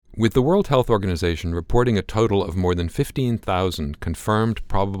With the World Health Organization reporting a total of more than 15,000 confirmed,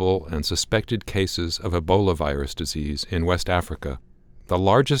 probable, and suspected cases of Ebola virus disease in West Africa, the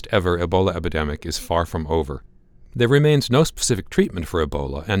largest ever Ebola epidemic is far from over. There remains no specific treatment for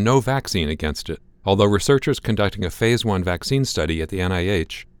Ebola and no vaccine against it, although researchers conducting a Phase 1 vaccine study at the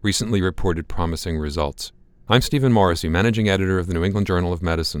NIH recently reported promising results. I'm Stephen Morrissey, managing editor of the New England Journal of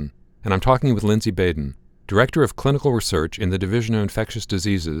Medicine, and I'm talking with Lindsay Baden, Director of Clinical Research in the Division of Infectious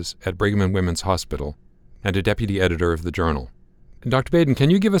Diseases at Brigham and Women's Hospital, and a Deputy Editor of the journal. Dr. Baden, can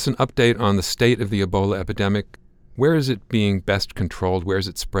you give us an update on the state of the Ebola epidemic? Where is it being best controlled? Where is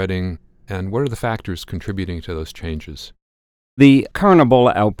it spreading? And what are the factors contributing to those changes? The current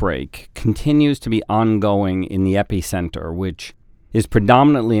Ebola outbreak continues to be ongoing in the epicenter, which is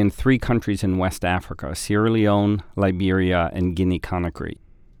predominantly in 3 countries in West Africa: Sierra Leone, Liberia, and Guinea-Conakry.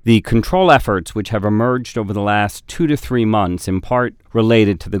 The control efforts, which have emerged over the last 2 to 3 months, in part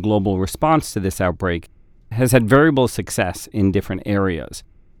related to the global response to this outbreak, has had variable success in different areas.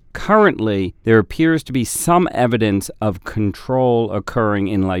 Currently, there appears to be some evidence of control occurring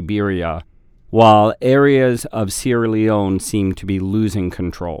in Liberia, while areas of Sierra Leone seem to be losing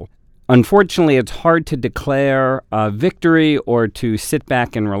control. Unfortunately, it's hard to declare a victory or to sit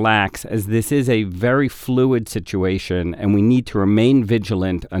back and relax, as this is a very fluid situation, and we need to remain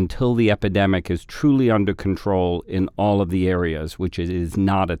vigilant until the epidemic is truly under control in all of the areas, which it is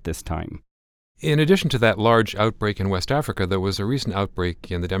not at this time. In addition to that large outbreak in West Africa, there was a recent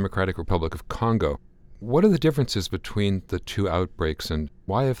outbreak in the Democratic Republic of Congo. What are the differences between the 2 outbreaks, and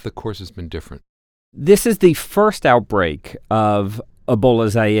why have the courses been different? This is the first outbreak of Ebola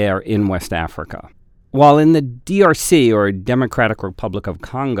Zaire in West Africa. While in the DRC, or Democratic Republic of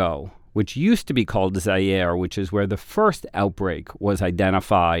Congo, which used to be called Zaire, which is where the first outbreak was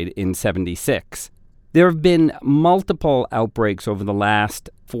identified in 1976, there have been multiple outbreaks over the last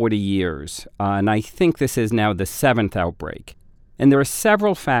 40 years, and I think this is now the 7th outbreak. And there are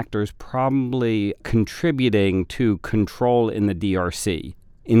several factors probably contributing to control in the DRC,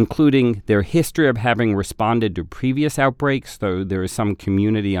 including their history of having responded to previous outbreaks, though there is some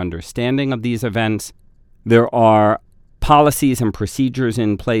community understanding of these events. There are policies and procedures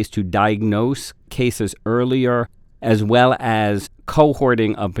in place to diagnose cases earlier, as well as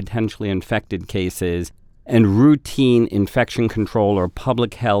cohorting of potentially infected cases and routine infection control or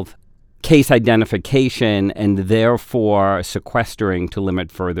public health case identification, and therefore sequestering to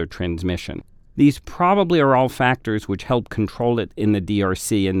limit further transmission. These probably are all factors which help control it in the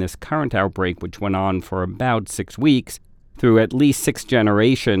DRC in this current outbreak, which went on for about 6 weeks, through at least 6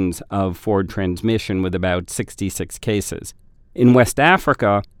 generations of forward transmission with about 66 cases. In West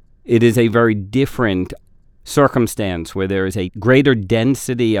Africa, it is a very different circumstance where there is a greater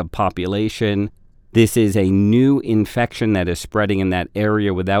density of population. This is a new infection that is spreading in that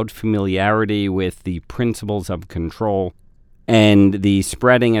area without familiarity with the principles of control, and the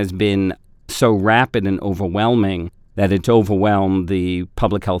spreading has been so rapid and overwhelming that it's overwhelmed the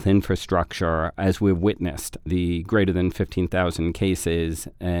public health infrastructure, as we've witnessed the greater than 15,000 cases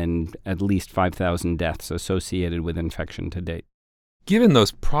and at least 5,000 deaths associated with infection to date. Given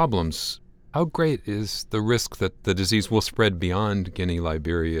those problems, how great is the risk that the disease will spread beyond Guinea,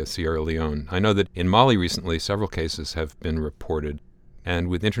 Liberia, Sierra Leone? I know that in Mali recently several cases have been reported, and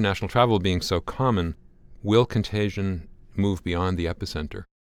with international travel being so common, will contagion move beyond the epicenter?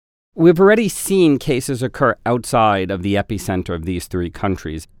 We've already seen cases occur outside of the epicenter of these 3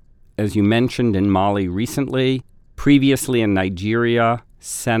 countries. As you mentioned, in Mali recently, previously in Nigeria,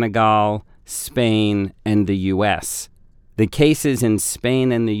 Senegal, Spain, and the U.S. The cases in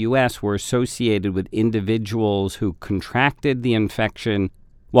Spain and the U.S. were associated with individuals who contracted the infection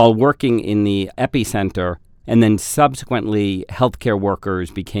while working in the epicenter, and then subsequently healthcare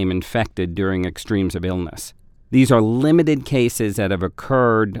workers became infected during extremes of illness. These are limited cases that have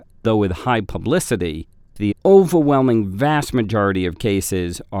occurred, though with high publicity. The overwhelming vast majority of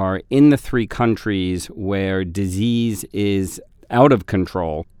cases are in the 3 countries where disease is out of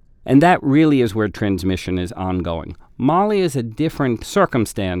control, and that really is where transmission is ongoing. Mali is a different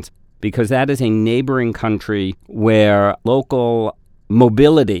circumstance because that is a neighboring country where local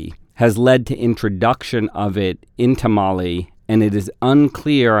mobility has led to introduction of it into Mali, and it is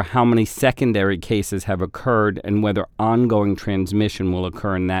unclear how many secondary cases have occurred and whether ongoing transmission will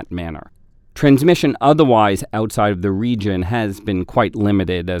occur in that manner. Transmission otherwise outside of the region has been quite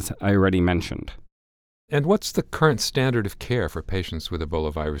limited, as I already mentioned. And what's the current standard of care for patients with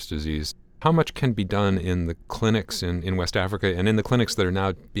Ebola virus disease? How much can be done in the clinics in West Africa and in the clinics that are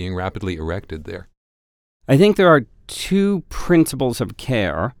now being rapidly erected there? I think there are 2 principles of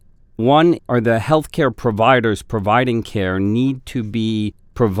care. One are the healthcare providers providing care need to be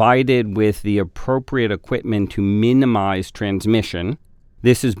provided with the appropriate equipment to minimize transmission.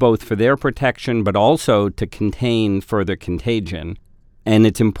 This is both for their protection but also to contain further contagion. And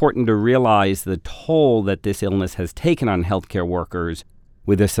it's important to realize the toll that this illness has taken on healthcare workers,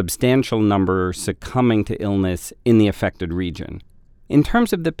 with a substantial number succumbing to illness in the affected region. In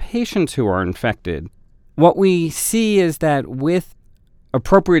terms of the patients who are infected, what we see is that with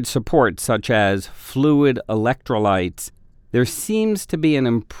appropriate support, such as fluid electrolytes, there seems to be an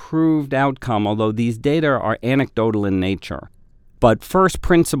improved outcome, although these data are anecdotal in nature. But first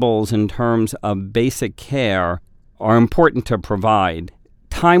principles in terms of basic care are important to provide.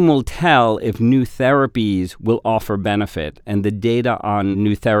 Time will tell if new therapies will offer benefit, and the data on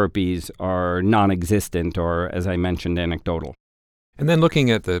new therapies are non-existent or, as I mentioned, anecdotal. And then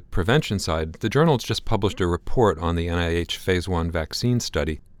looking at the prevention side, the journal's just published a report on the NIH Phase 1 vaccine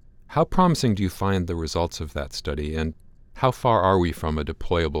study. How promising do you find the results of that study, and how far are we from a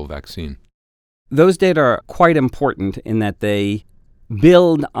deployable vaccine? Those data are quite important in that they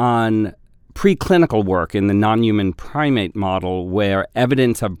build on preclinical work in the non-human primate model where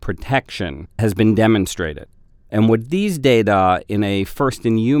evidence of protection has been demonstrated. And what these data in a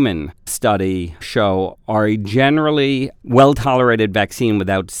first-in-human study show are a generally well-tolerated vaccine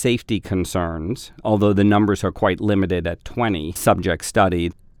without safety concerns, although the numbers are quite limited at 20 subjects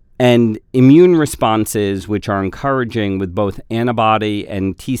studied, and immune responses which are encouraging with both antibody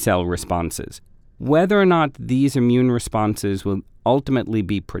and T-cell responses. Whether or not these immune responses will ultimately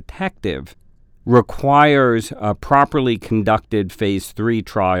be protective requires properly conducted phase 3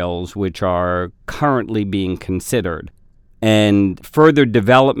 trials, which are currently being considered. And further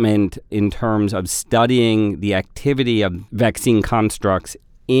development in terms of studying the activity of vaccine constructs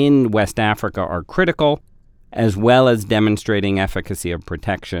in West Africa are critical, as well as demonstrating efficacy of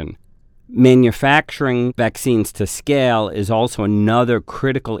protection. Manufacturing vaccines to scale is also another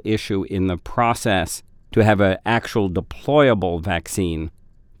critical issue in the process to have an actual deployable vaccine.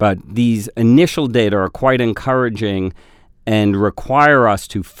 But these initial data are quite encouraging and require us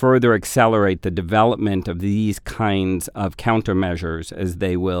to further accelerate the development of these kinds of countermeasures, as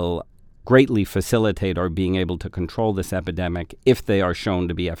they will greatly facilitate our being able to control this epidemic if they are shown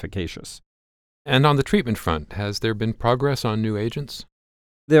to be efficacious. And on the treatment front, has there been progress on new agents?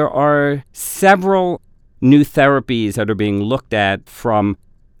 There are several new therapies that are being looked at, from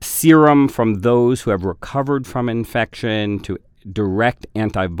serum from those who have recovered from infection to direct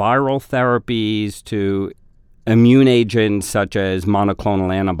antiviral therapies to immune agents such as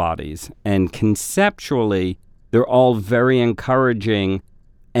monoclonal antibodies. And conceptually, they're all very encouraging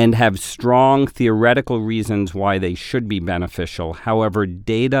and have strong theoretical reasons why they should be beneficial. However,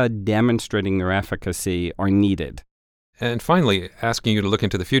 data demonstrating their efficacy are needed. And finally, asking you to look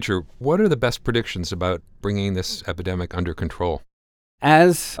into the future, what are the best predictions about bringing this epidemic under control?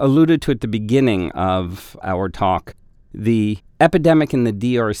 As alluded to at the beginning of our talk, the epidemic in the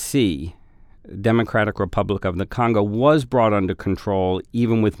DRC, Democratic Republic of the Congo, was brought under control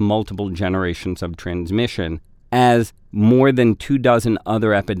even with multiple generations of transmission, as more than 24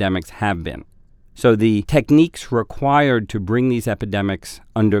 other epidemics have been. So the techniques required to bring these epidemics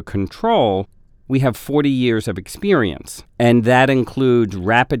under control, we have 40 years of experience, and that includes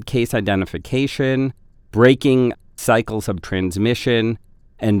rapid case identification, breaking cycles of transmission,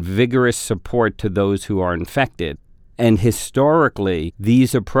 and vigorous support to those who are infected. And historically,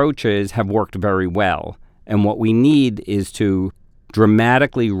 these approaches have worked very well. And what we need is to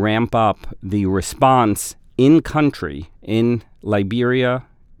dramatically ramp up the response in country, in Liberia,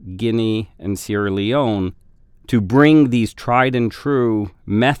 Guinea, and Sierra Leone, to bring these tried and true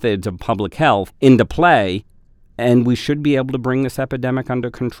methods of public health into play. And we should be able to bring this epidemic under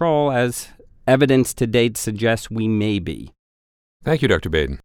control, as evidence to date suggests we may be. Thank you, Dr. Baden.